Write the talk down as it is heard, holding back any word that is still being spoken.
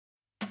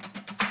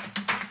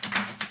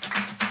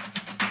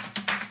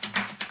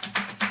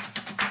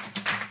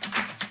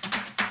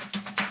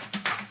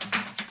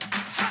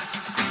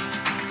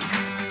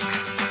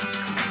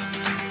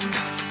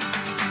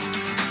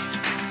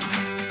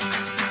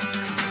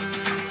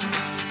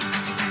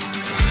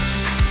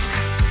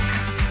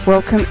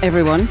Welcome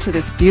everyone to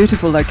this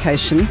beautiful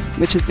location,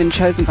 which has been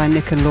chosen by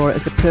Nick and Laura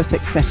as the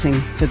perfect setting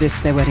for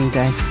their wedding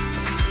day.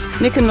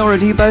 Nick and Laura,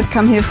 do you both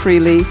come here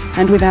freely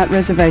and without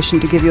reservation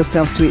to give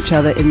yourselves to each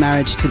other in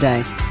marriage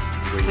today?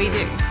 We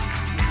do.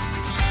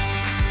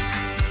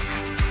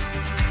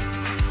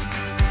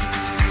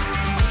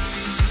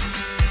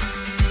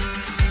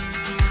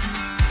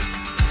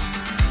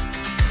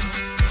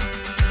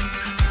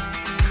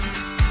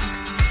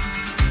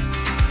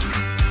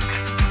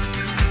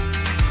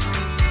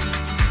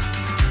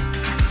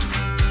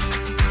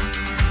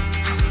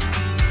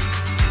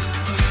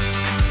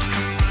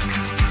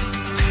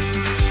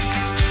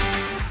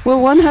 Well,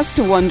 one has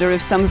to wonder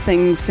if some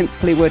things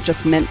simply were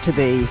just meant to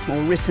be,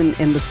 or written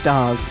in the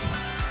stars.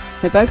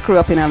 They both grew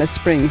up in Alice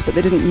Springs, but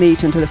they didn't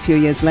meet until a few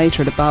years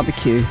later at a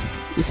barbecue.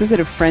 This was at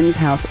a friend's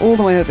house all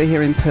the way over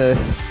here in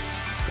Perth.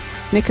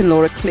 Nick and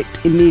Laura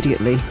clicked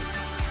immediately.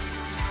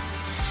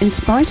 In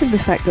spite of the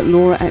fact that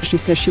Laura actually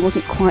says she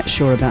wasn't quite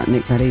sure about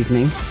Nick that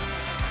evening.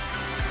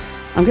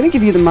 I'm going to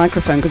give you the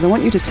microphone because I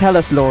want you to tell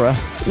us, Laura,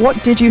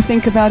 what did you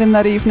think about him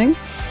that evening?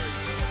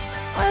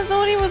 I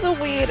thought he was a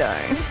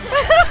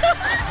weirdo.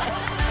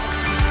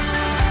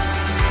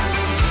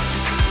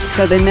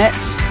 So they met,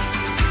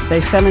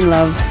 they fell in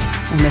love,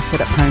 and they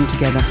set up home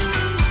together.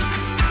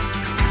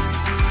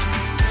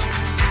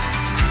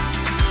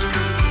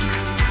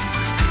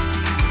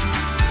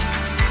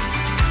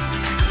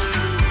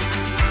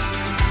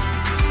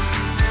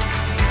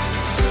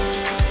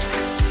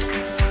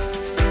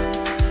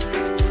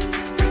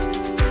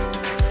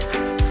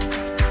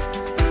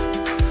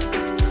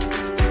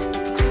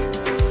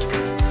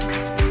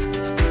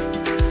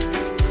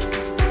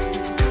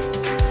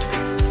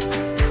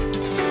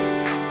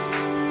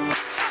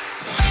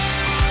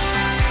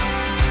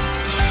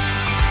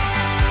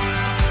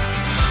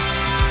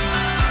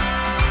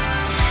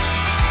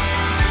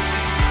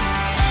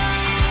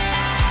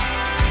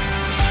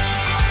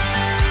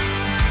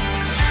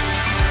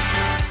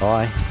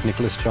 I,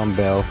 Nicholas John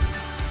Bell,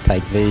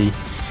 take thee,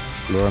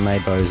 Laura May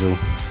Bosel,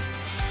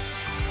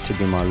 to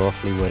be my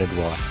lawfully wedded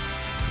wife.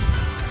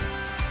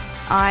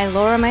 I,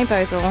 Laura May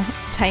Bosel,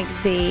 take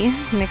thee,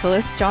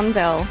 Nicholas John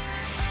Bell,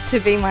 to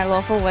be my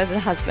lawful wedded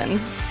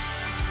husband.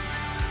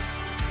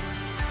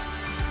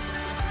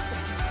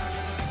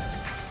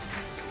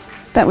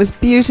 That was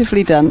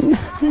beautifully done.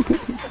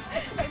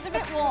 It's a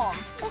bit warm.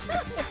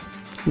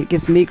 It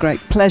gives me great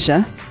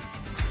pleasure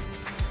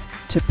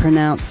to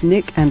pronounce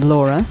Nick and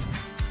Laura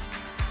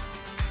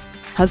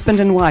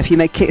husband and wife. You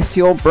may kiss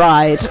your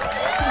bride.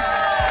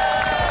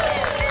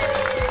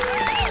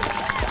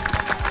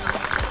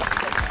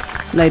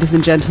 Ladies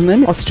and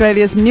gentlemen,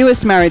 Australia's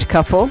newest married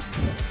couple,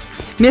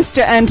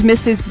 Mr. and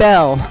Mrs.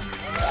 Bell.